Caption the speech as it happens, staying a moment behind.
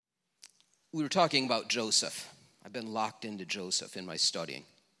We were talking about Joseph. I've been locked into Joseph in my studying.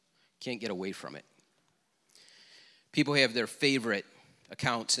 Can't get away from it. People have their favorite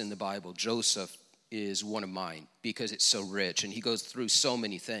accounts in the Bible. Joseph is one of mine because it's so rich, and he goes through so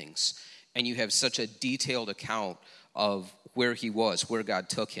many things. And you have such a detailed account of where he was, where God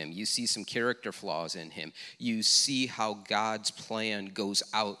took him. You see some character flaws in him. You see how God's plan goes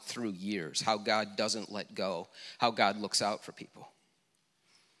out through years, how God doesn't let go, how God looks out for people.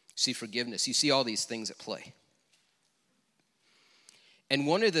 You see forgiveness. You see all these things at play. And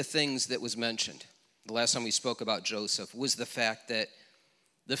one of the things that was mentioned the last time we spoke about Joseph was the fact that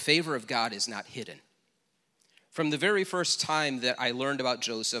the favor of God is not hidden. From the very first time that I learned about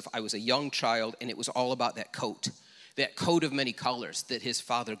Joseph, I was a young child, and it was all about that coat of many colors that his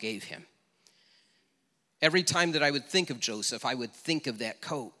father gave him. Every time that I would think of Joseph, I would think of that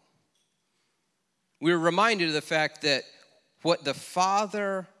coat. We were reminded of the fact that what the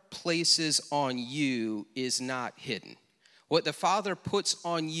Father places on you is not hidden. What the Father puts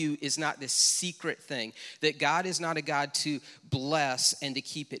on you is not this secret thing, that God is not a God to bless and to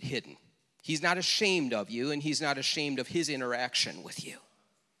keep it hidden. He's not ashamed of you, and he's not ashamed of his interaction with you.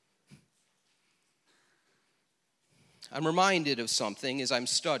 I'm reminded of something as I'm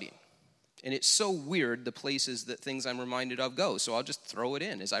studying, and it's so weird the places that things I'm reminded of go, so I'll just throw it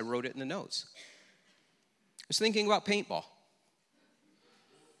in as I wrote it in the notes. I was thinking about paintball.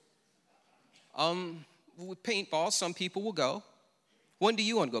 With paintball, some people will go. When do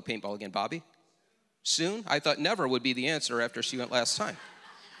you want to go paintball again, Bobby? Soon? I thought never would be the answer after she went last time.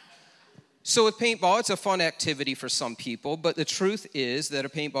 So with paintball, it's a fun activity for some people, but the truth is that a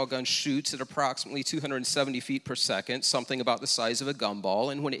paintball gun shoots at approximately 270 feet per second, something about the size of a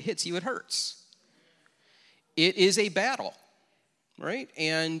gumball, and when it hits you, it hurts. It is a battle, right?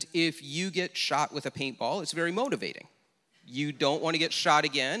 And if you get shot with a paintball, it's very motivating. You don't want to get shot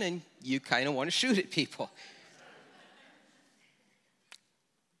again, and you kind of want to shoot at people.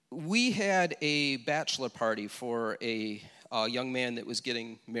 We had a bachelor party for a young man that was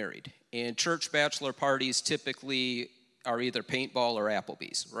getting married. And church bachelor parties typically are either paintball or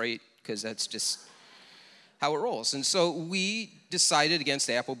Applebee's, right? Because that's just how it rolls. And so we decided against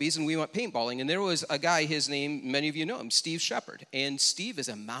Applebee's, and we went paintballing. And there was a guy, his name, many of you know him, Steve Shepard. And Steve is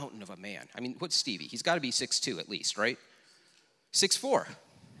a mountain of a man. I mean, what's Stevie? He's got to be 6'2" at least, right? 6'4".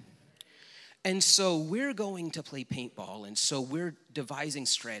 And so we're going to play paintball, and so we're devising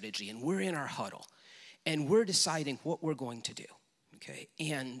strategy, and we're in our huddle, and we're deciding what we're going to do, okay?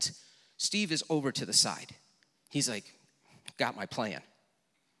 And Steve is over to the side. He's like, got my plan.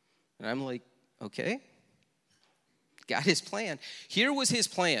 And I'm like, okay. Got his plan. Here was his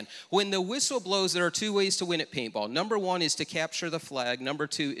plan. When the whistle blows, there are two ways to win at paintball. Number one is to capture the flag. Number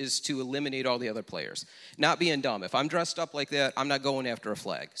two is to eliminate all the other players. Not being dumb. If I'm dressed up like that, I'm not going after a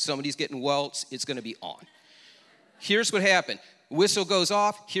flag. Somebody's getting welts, it's going to be on. Here's what happened. Whistle goes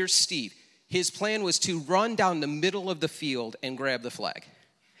off. Here's Steve. His plan was to run down the middle of the field and grab the flag.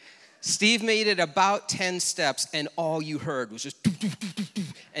 Steve made it about 10 steps, and all you heard was just doo, doo, doo, doo, doo.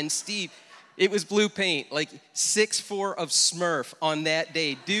 And Steve, it was blue paint, like 6'4" of Smurf on that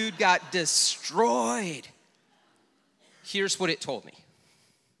day. Dude got destroyed. Here's what it told me.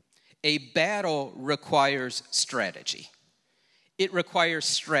 A battle requires strategy. It requires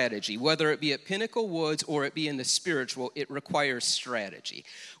strategy. Whether it be at Pinnacle Woods or it be in the spiritual, it requires strategy.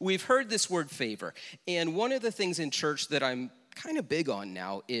 We've heard this word favor, and one of the things in church that I'm kind of big on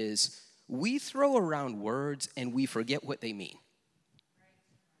now is we throw around words and we forget what they mean.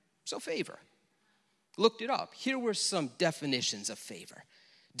 So favor. Looked it up. Here were some definitions of favor.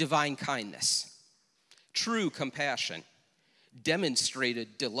 Divine kindness, true compassion,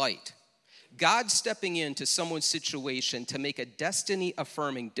 demonstrated delight, God stepping into someone's situation to make a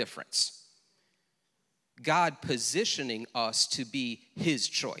destiny-affirming difference, God positioning us to be his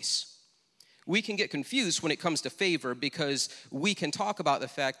choice. We can get confused when it comes to favor because we can talk about the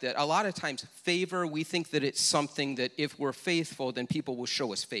fact that a lot of times favor, we think that it's something that if we're faithful, then people will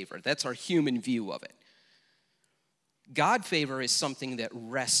show us favor. That's our human view of it. God favor is something that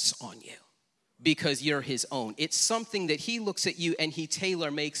rests on you because you're his own. It's something that he looks at you and he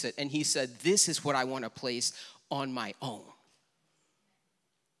tailor makes it, and he said, this is what I want to place on my own.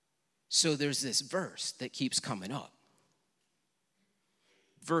 So there's this verse that keeps coming up.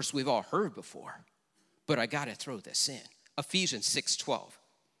 Verse we've all heard before, but I got to throw this in. Ephesians 6:12.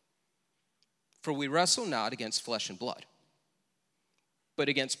 For we wrestle not against flesh and blood, but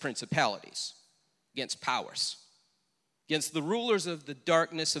against principalities, against powers, against the rulers of the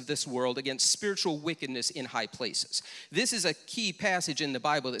darkness of this world, against spiritual wickedness in high places. This is a key passage in the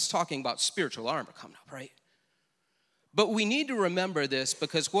Bible that's talking about spiritual armor coming up, right? But we need to remember this,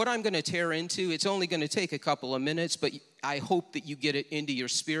 because what I'm going to tear into, it's only going to take a couple of minutes, but I hope that you get it into your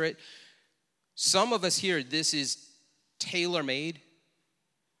spirit. Some of us here, this is tailor-made.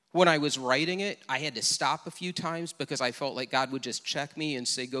 When I was writing it, I had to stop a few times because I felt like God would just check me and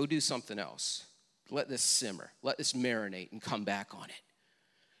say, go do something else. Let this simmer. Let this marinate and come back on it.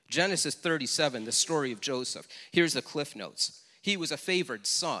 Genesis 37, the story of Joseph. Here's the cliff notes. He was a favored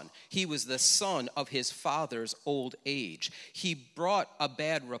son. He was the son of his father's old age. He brought a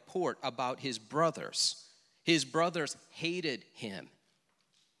bad report about his brothers. His brothers hated him.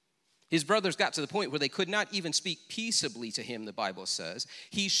 His brothers got to the point where they could not even speak peaceably to him, the Bible says.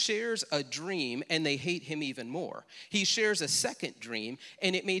 He shares a dream, and they hate him even more. He shares a second dream,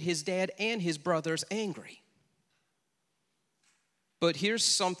 and it made his dad and his brothers angry. But here's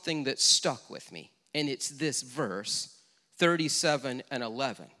something that stuck with me, and it's this verse, 37 and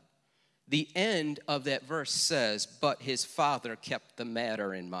 11. The end of that verse says, but his father kept the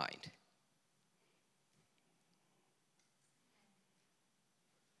matter in mind.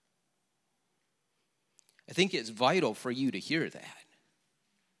 I think it's vital for you to hear that.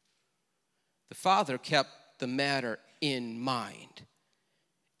 The father kept the matter in mind.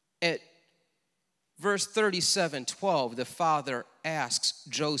 At verse 37:12, the father asks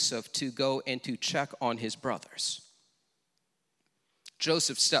Joseph to go and to check on his brothers.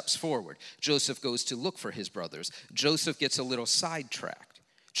 Joseph steps forward. Joseph goes to look for his brothers. Joseph gets a little sidetracked.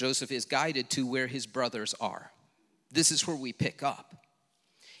 Joseph is guided to where his brothers are. This is where we pick up.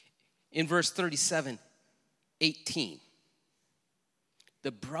 In verse 37:18,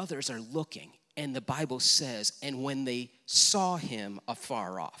 the brothers are looking, and the Bible says, and when they saw him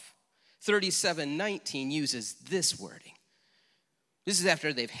afar off. 37:19 uses this wording. This is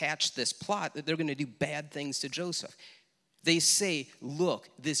after they've hatched this plot that they're going to do bad things to Joseph. They say, look,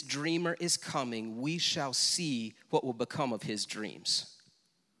 this dreamer is coming. We shall see what will become of his dreams.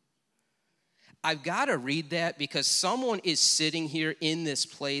 I've got to read that because someone is sitting here in this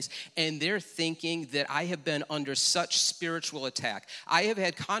place and they're thinking that I have been under such spiritual attack. I have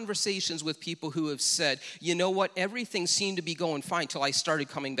had conversations with people who have said, you know what, everything seemed to be going fine till I started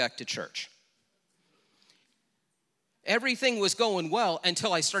coming back to church. Everything was going well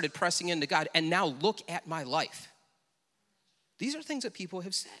until I started pressing into God, and now look at my life. These are things that people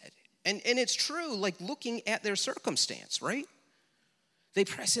have said. And it's true, like looking at their circumstance, right? They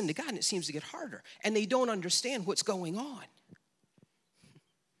press into God and it seems to get harder. And they don't understand what's going on.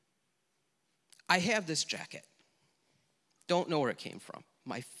 I have this jacket. Don't know where it came from.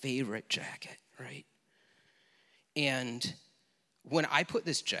 My favorite jacket, right? And when I put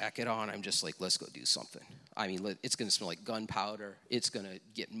this jacket on, I'm just like, let's go do something. I mean, it's going to smell like gunpowder. It's going to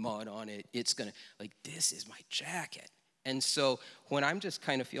get mud on it. It's going to, like, this is my jacket. And so when I'm just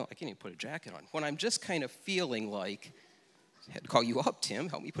kind of feeling, I can't even put a jacket on. When I'm just kind of feeling like, I had to call you up, Tim.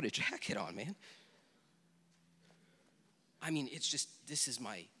 Help me put a jacket on, man. I mean, it's just, this is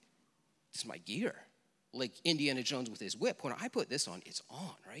my gear. Like Indiana Jones with his whip. When I put this on, it's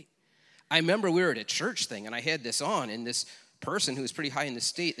on, right? I remember we were at a church thing, and I had this on, and this person who was pretty high in the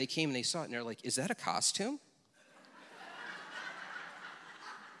state, they came and they saw it, and they're like, is that a costume?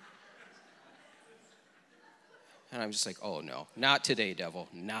 And I'm just like, oh, no, not today, devil,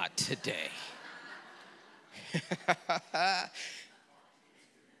 not today.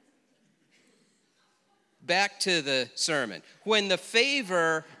 Back to the sermon. When the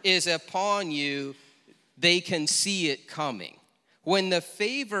favor is upon you, they can see it coming. When the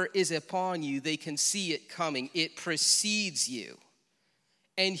favor is upon you, they can see it coming. It precedes you.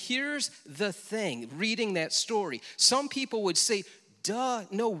 And here's the thing, reading that story, some people would say, duh,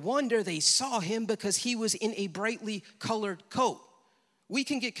 no wonder they saw him because he was in a brightly colored coat. We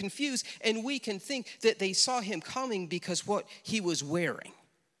can get confused and we can think that they saw him coming because what he was wearing.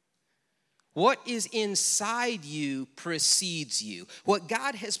 What is inside you precedes you. What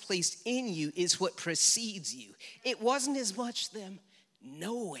God has placed in you is what precedes you. It wasn't as much them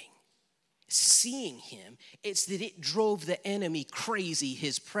knowing, seeing him. It's that it drove the enemy crazy,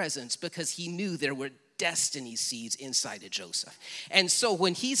 his presence, because he knew there were destiny seeds inside of Joseph. And so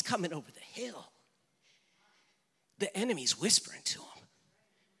when he's coming over the hill, the enemy's whispering to him,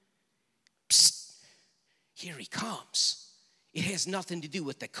 psst, here he comes. It has nothing to do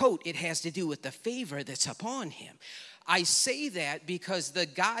with the coat. It has to do with the favor that's upon him. I say that because the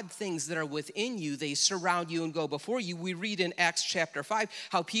God things that are within you, they surround you and go before you. We read in Acts chapter 5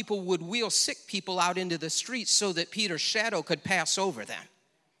 how people would wheel sick people out into the streets so that Peter's shadow could pass over them.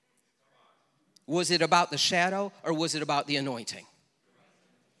 Was it about the shadow or was it about the anointing?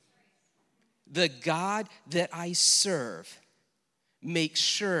 The God that I serve makes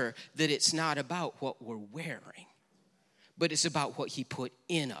sure that it's not about what we're wearing. but it's about what he put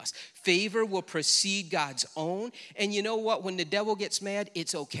in us. Favor will precede God's own. And you know what? When the devil gets mad,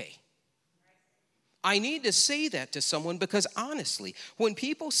 it's okay. I need to say that to someone because honestly, when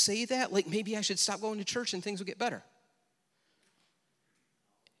people say that, like maybe I should stop going to church and things will get better.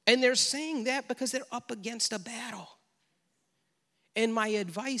 And they're saying that because they're up against a battle. And my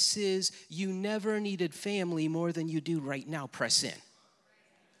advice is you never needed family more than you do right now. Press in.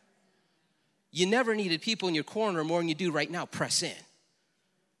 You never needed people in your corner more than you do right now. Press in.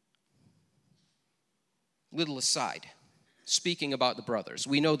 Little aside, speaking about the brothers.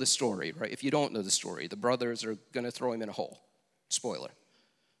 We know the story, right? If you don't know the story, the brothers are going to throw him in a hole. Spoiler.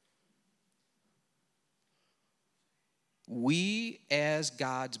 We, as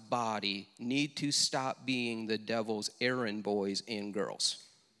God's body, need to stop being the devil's errand boys and girls.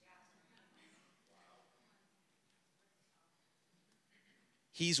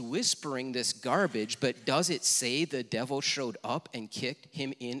 He's whispering this garbage, but does it say the devil showed up and kicked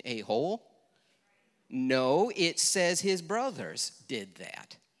him in a hole? No, it says his brothers did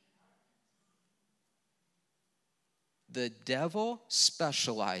that. The devil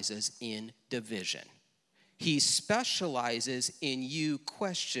specializes in division. He specializes in you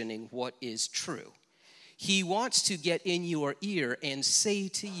questioning what is true. He wants to get in your ear and say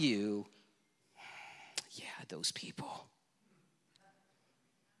to you, yeah, those people.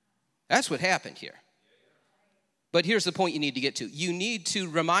 That's what happened here. But here's the point you need to get to. You need to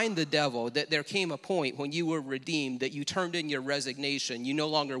remind the devil that there came a point when you were redeemed, that you turned in your resignation. You no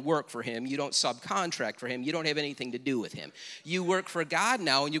longer work for him. You don't subcontract for him. You don't have anything to do with him. You work for God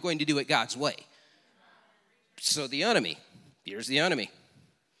now, and you're going to do it God's way. So the enemy, here's the enemy.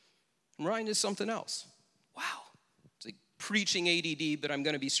 Ryan is something else. Wow. It's like preaching ADD, but I'm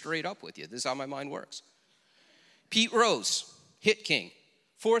going to be straight up with you. This is how my mind works. Pete Rose, hit king,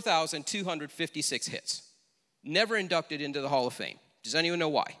 4,256 hits. Never inducted into the Hall of Fame. Does anyone know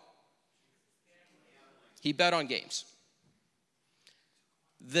why? He bet on games.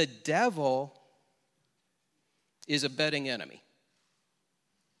 The devil is a betting enemy.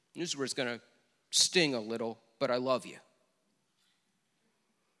 This is where it's going to sting a little, but I love you.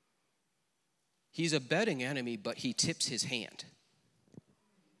 He's a betting enemy, but he tips his hand.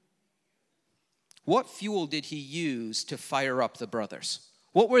 What fuel did he use to fire up the brothers?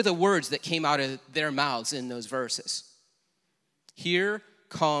 What were the words that came out of their mouths in those verses? Here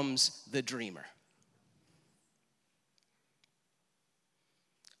comes the dreamer.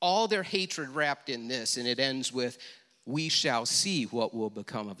 All their hatred wrapped in this, and it ends with, we shall see what will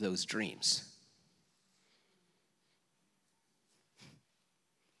become of those dreams.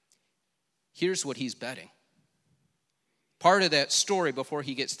 Here's what he's betting. Part of that story before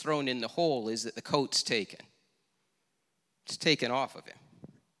he gets thrown in the hole is that the coat's taken. It's taken off of him.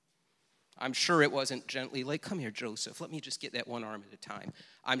 I'm sure it wasn't gently like, come here, Joseph, let me just get that one arm at a time.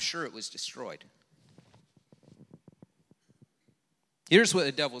 I'm sure it was destroyed. Here's what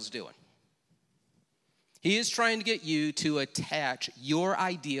the devil's doing. He is trying to get you to attach your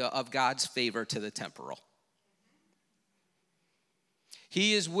idea of God's favor to the temporal.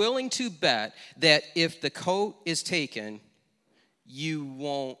 He is willing to bet that if the coat is taken, you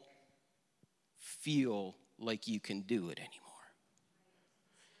won't feel like you can do it anymore.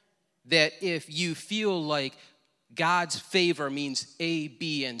 That if you feel like God's favor means A,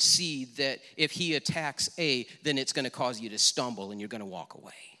 B, and C, that if he attacks A, then it's going to cause you to stumble and you're going to walk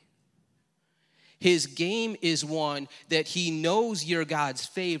away. His game is one that he knows you're God's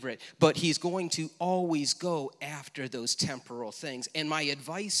favorite, but he's going to always go after those temporal things. And my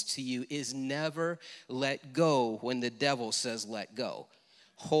advice to you is never let go when the devil says let go.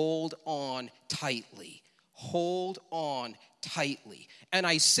 Hold on tightly. Hold on tightly. And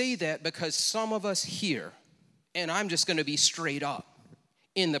I say that because some of us here, and I'm just going to be straight up,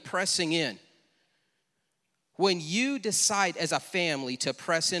 in the pressing in, when you decide as a family to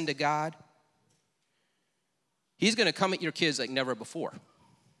press into God, he's going to come at your kids like never before.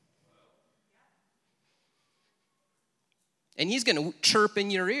 And he's going to chirp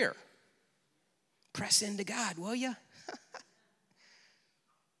in your ear. Press into God, will you?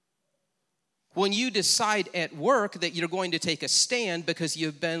 When you decide at work that you're going to take a stand because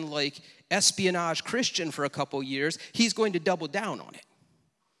you've been like espionage Christian for a couple years, he's going to double down on it.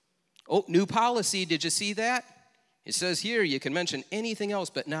 Oh, new policy, did you see that? It says here you can mention anything else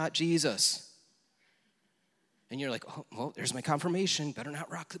but not Jesus. And you're like, oh, well, there's my confirmation. Better not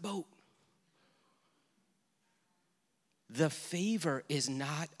rock the boat. The favor is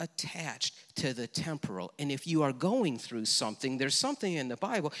not attached to the temporal. And if you are going through something, there's something in the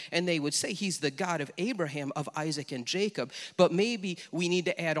Bible, and they would say he's the God of Abraham, of Isaac, and Jacob. But maybe we need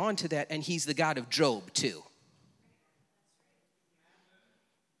to add on to that, and he's the God of Job too.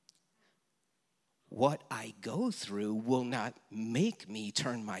 what I go through will not make me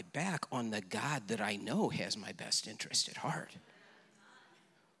turn my back on the God that I know has my best interest at heart.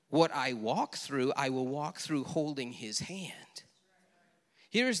 What I walk through, I will walk through holding his hand.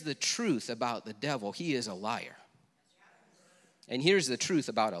 Here's the truth about the devil. He is a liar. And here's the truth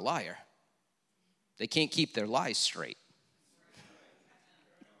about a liar. They can't keep their lies straight.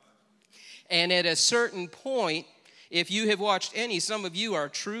 And at a certain point, if you have watched some of you are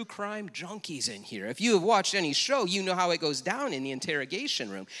true crime junkies in here. If you have watched any show, you know how it goes down in the interrogation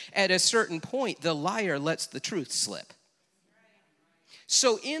room. At a certain point, the liar lets the truth slip.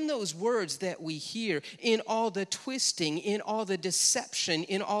 So in those words that we hear, in all the twisting, in all the deception,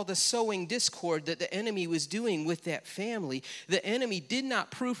 in all the sowing discord that the enemy was doing with that family, the enemy did not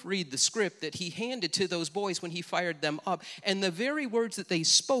proofread the script that he handed to those boys when he fired them up. And the very words that they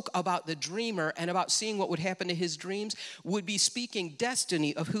spoke about the dreamer and about seeing what would happen to his dreams would be speaking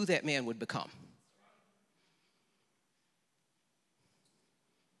destiny of who that man would become.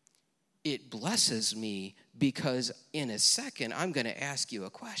 It blesses me because in a second, I'm going to ask you a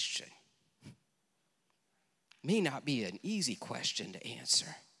question. May not be an easy question to answer.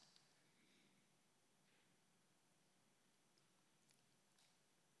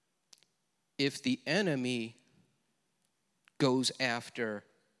 If the enemy goes after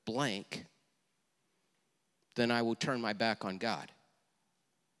blank, then I will turn my back on God.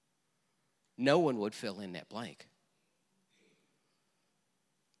 No one would fill in that blank.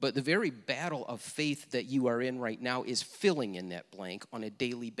 But the very battle of faith that you are in right now is filling in that blank on a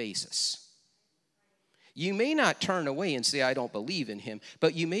daily basis. You may not turn away and say, I don't believe in him,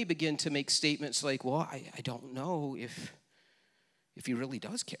 but you may begin to make statements like, well, I don't know if he really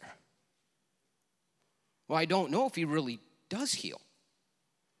does care. Well, I don't know if he really does heal.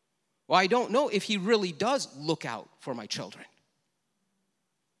 Well, I don't know if he really does look out for my children.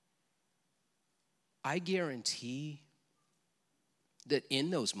 I guarantee that in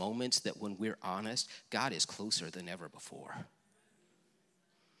those moments that when we're honest, God is closer than ever before.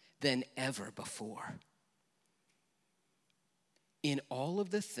 Than ever before. In all of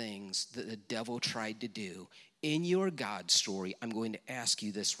the things that the devil tried to do, in your God story, I'm going to ask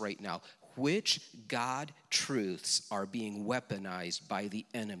you this right now. Which God truths are being weaponized by the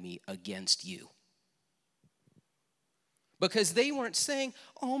enemy against you? Because they weren't saying,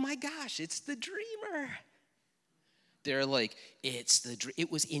 oh my gosh, it's the dreamer. They're like, it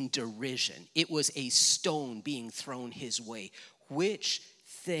was in derision. It was a stone being thrown his way. Which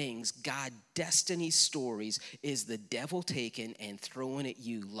things, God, destiny stories, is the devil taking and throwing at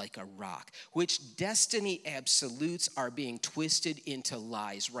you like a rock? Which destiny absolutes are being twisted into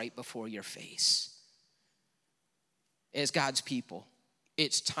lies right before your face? As God's people,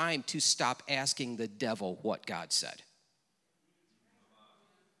 it's time to stop asking the devil what God said.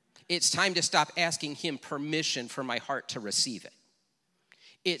 It's time to stop asking him permission for my heart to receive it.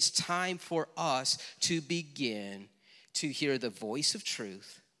 It's time for us to begin to hear the voice of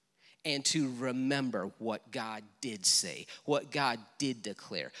truth and to remember what God did say, what God did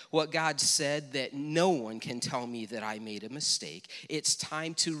declare, what God said that no one can tell me that I made a mistake. It's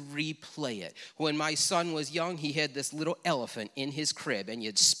time to replay it. When my son was young, he had this little elephant in his crib, and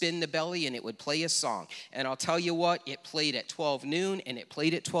you'd spin the belly and it would play a song. And I'll tell you what, it played at 12 noon and it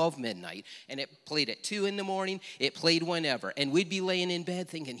played at 12 midnight and it played at 2 in the morning. It played whenever. And we'd be laying in bed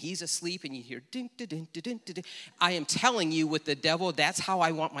thinking he's asleep, and you hear ding, ding, ding, ding, ding, ding. I am telling you, with the devil, that's how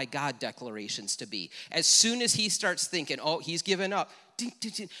I want my God declarations to be. As soon as he starts thinking, oh, he's given up. Ding,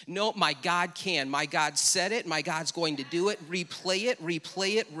 ding, ding. No, my God can. My God said it. My God's going to do it. Replay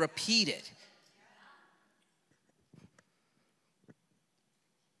it, repeat it.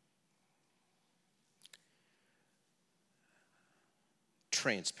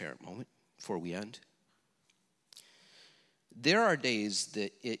 Transparent moment before we end. There are days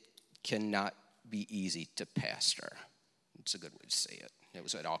that it cannot be easy to pastor. It's a good way to say it. It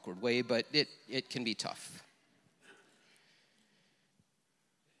was an awkward way, but it can be tough.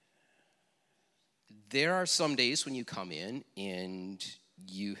 There are some days when you come in and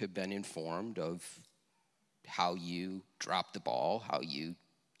you have been informed of how you dropped the ball, how you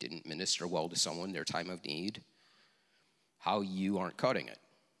didn't minister well to someone in their time of need, how you aren't cutting it.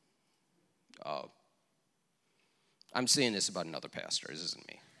 I'm saying this about another pastor. This isn't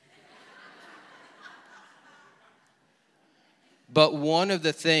me. But one of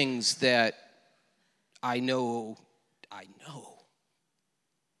the things that I know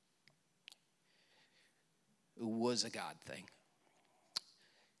was a God thing.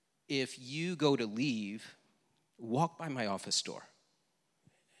 If you go to leave, walk by my office door.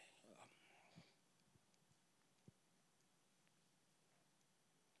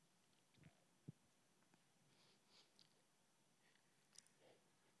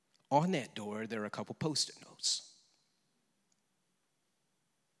 on that door, there are a couple Post-it notes.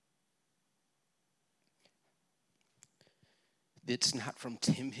 It's not from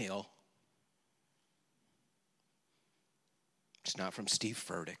Tim Hill. It's not from Steve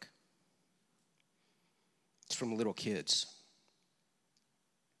Furtick. It's from little kids.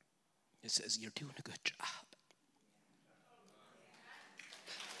 It says, you're doing a good job.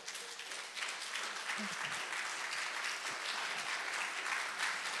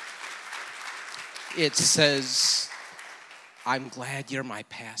 It says, I'm glad you're my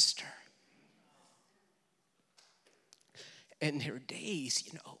pastor. And there are days,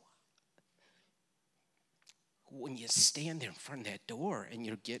 when you stand there in front of that door and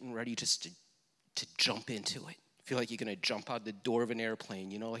you're getting ready just to jump into it. Feel like you're going to jump out the door of an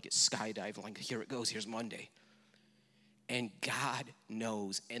airplane, like it's skydiving, like here it goes, here's Monday. And God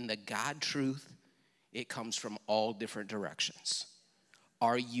knows, and the God truth, it comes from all different directions.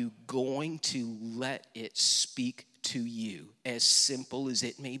 Are you going to let it speak to you, as simple as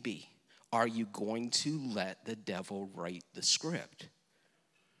it may be? Are you going to let the devil write the script?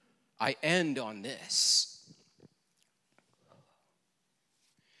 I end on this.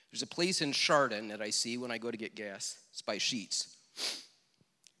 There's a place in Chardon that I see when I go to get gas. It's by Sheets.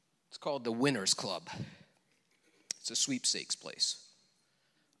 It's called the Winners Club. It's a sweepstakes place.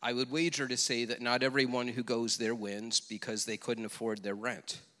 I would wager to say that not everyone who goes there wins because they couldn't afford their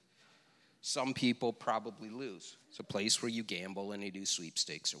rent. Some people probably lose. It's a place where you gamble and they do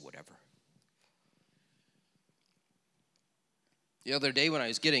sweepstakes or whatever. The other day when I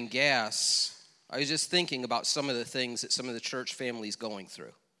was getting gas, I was just thinking about some of the things that some of the church families going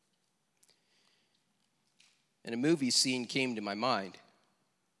through. And a movie scene came to my mind.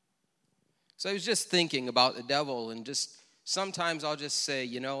 So I was just thinking about the devil, and just sometimes I'll just say,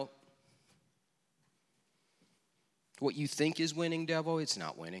 what you think is winning, devil, it's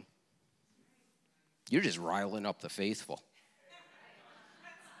not winning. You're just riling up the faithful.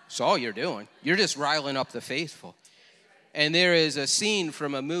 That's all you're doing. You're just riling up the faithful. And there is a scene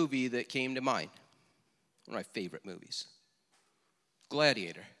from a movie that came to mind. One of my favorite movies.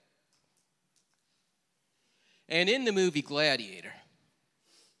 Gladiator. And in the movie Gladiator,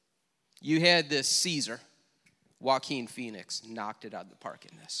 you had this Caesar, Joaquin Phoenix, knocked it out of the park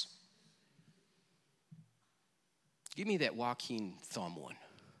in this. Give me that Joaquin thumb one.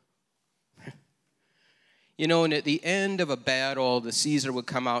 And at the end of a battle, the Caesar would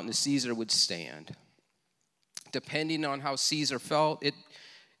come out and the Caesar would stand. Depending on how Caesar felt,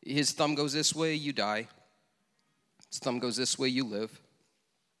 his thumb goes this way, you die. His thumb goes this way, you live.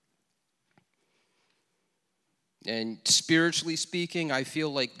 And spiritually speaking, I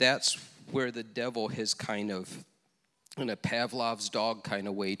feel like that's where the devil has kind of, in a Pavlov's dog kind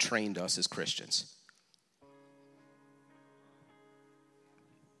of way, trained us as Christians.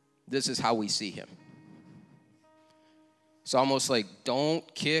 This is how we see him. It's almost like,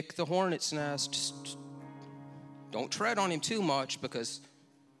 don't kick the hornet's nest. Just don't tread on him too much because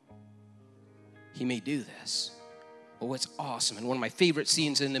he may do this. But what's awesome, and one of my favorite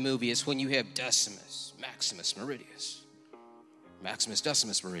scenes in the movie is when you have Maximus Meridius. Maximus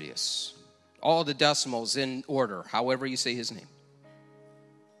Decimus Meridius. All the decimals in order, however you say his name.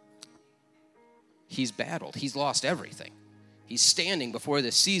 He's battled. He's lost everything. He's standing before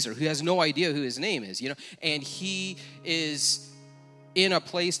the Caesar who has no idea who his name is, and he is in a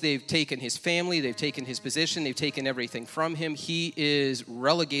place. They've taken his family, they've taken his position, they've taken everything from him. He is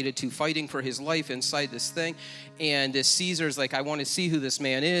relegated to fighting for his life inside this thing. And this Caesar's like, I want to see who this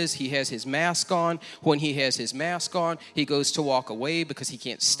man is. He has his mask on. When he has his mask on, he goes to walk away because he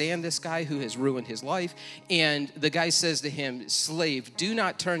can't stand this guy who has ruined his life. And the guy says to him, slave, do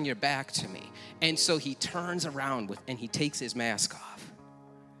not turn your back to me. And so he turns around and he takes his mask off.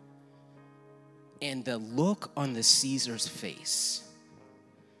 And the look on the Caesar's face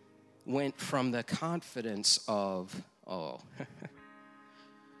went from the confidence of,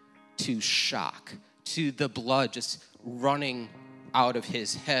 to shock, to the blood just running out of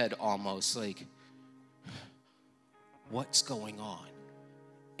his head almost, like, what's going on?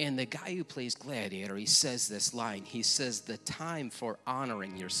 And the guy who plays Gladiator, he says this line. He says, the time for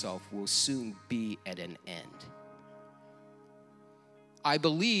honoring yourself will soon be at an end. I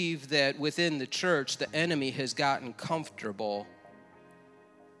believe that within the church, the enemy has gotten comfortable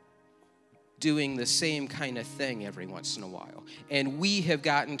doing the same kind of thing every once in a while. And we have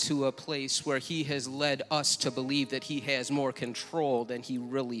gotten to a place where he has led us to believe that he has more control than he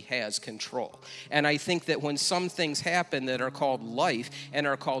really has control. And I think that when some things happen that are called life and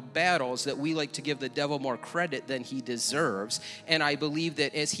are called battles, that we like to give the devil more credit than he deserves. And I believe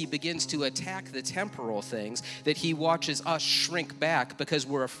that as he begins to attack the temporal things, that he watches us shrink back because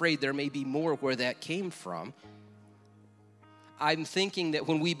we're afraid there may be more where that came from. I'm thinking that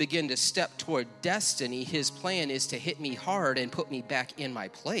when we begin to step toward destiny, his plan is to hit me hard and put me back in my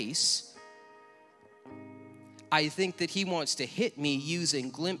place. I think that he wants to hit me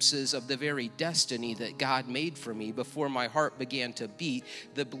using glimpses of the very destiny that God made for me before my heart began to beat,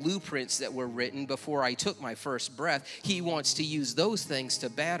 the blueprints that were written before I took my first breath. He wants to use those things to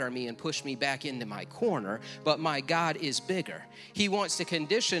batter me and push me back into my corner, but my God is bigger. He wants to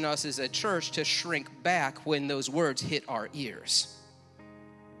condition us as a church to shrink back when those words hit our ears.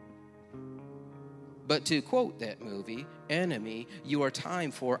 But to quote that movie, "Enemy, your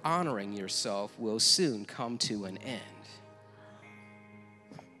time for honoring yourself will soon come to an end."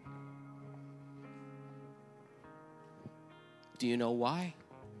 Do you know why?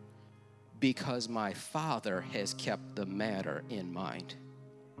 Because my Father has kept the matter in mind.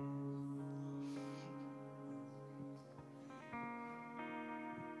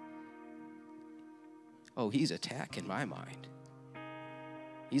 Oh, he's attacking my mind.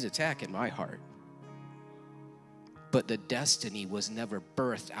 He's attacking my heart. But the destiny was never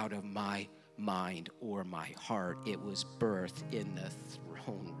birthed out of my mind or my heart. It was birthed in the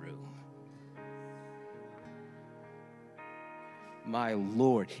throne room. My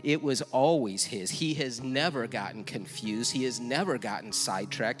Lord, it was always his. He has never gotten confused. He has never gotten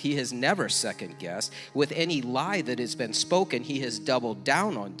sidetracked. He has never second-guessed. With any lie that has been spoken, he has doubled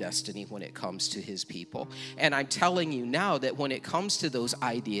down on destiny when it comes to his people. And I'm telling you now that when it comes to those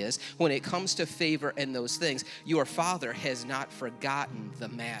ideas, when it comes to favor and those things, your Father has not forgotten the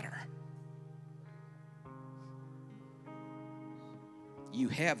matter. You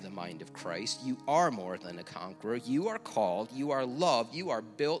have the mind of Christ. You are more than a conqueror. You are called. You are loved. You are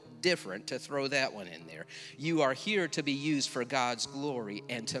built different, to throw that one in there. You are here to be used for God's glory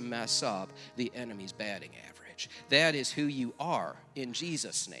and to mess up the enemy's batting average. That is who you are in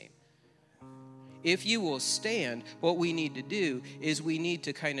Jesus' name. If you will stand, what we need to do is we need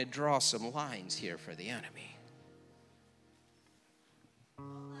to kind of draw some lines here for the enemy.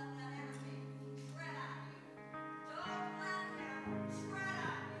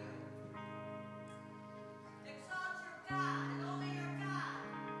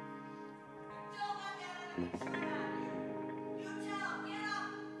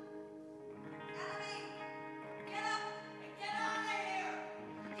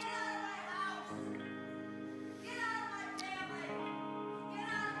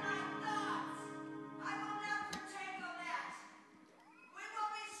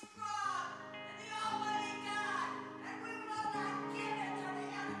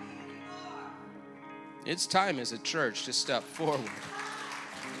 It's time as a church to step forward.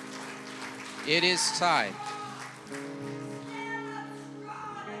 It is time.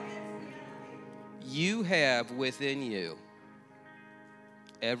 You have within you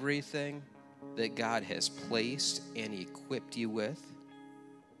everything that God has placed and equipped you with.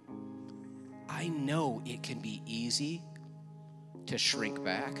 I know it can be easy to shrink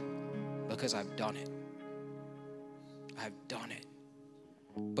back because I've done it. I've done it.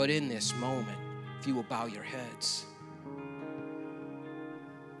 But in this moment, if you will bow your heads.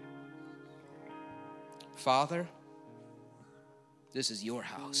 Father, this is your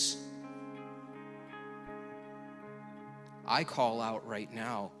house. I call out right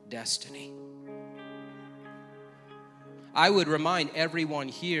now destiny. I would remind everyone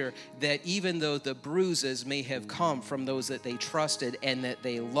here that even though the bruises may have come from those that they trusted and that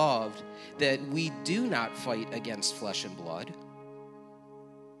they loved, that we do not fight against flesh and blood.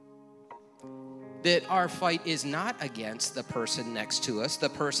 That our fight is not against the person next to us, the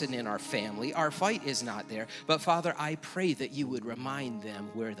person in our family. Our fight is not there. But Father, I pray that you would remind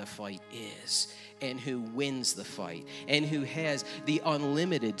them where the fight is and who wins the fight and who has the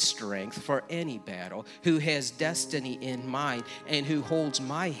unlimited strength for any battle, who has destiny in mind and who holds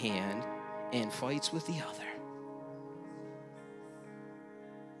my hand and fights with the other.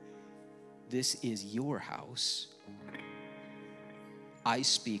 This is your house. I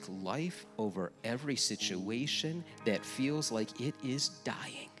speak life over every situation that feels like it is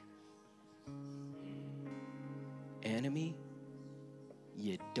dying. Enemy,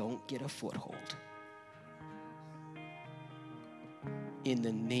 you don't get a foothold. In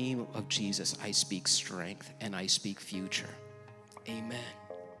the name of Jesus, I speak strength and I speak future. Amen.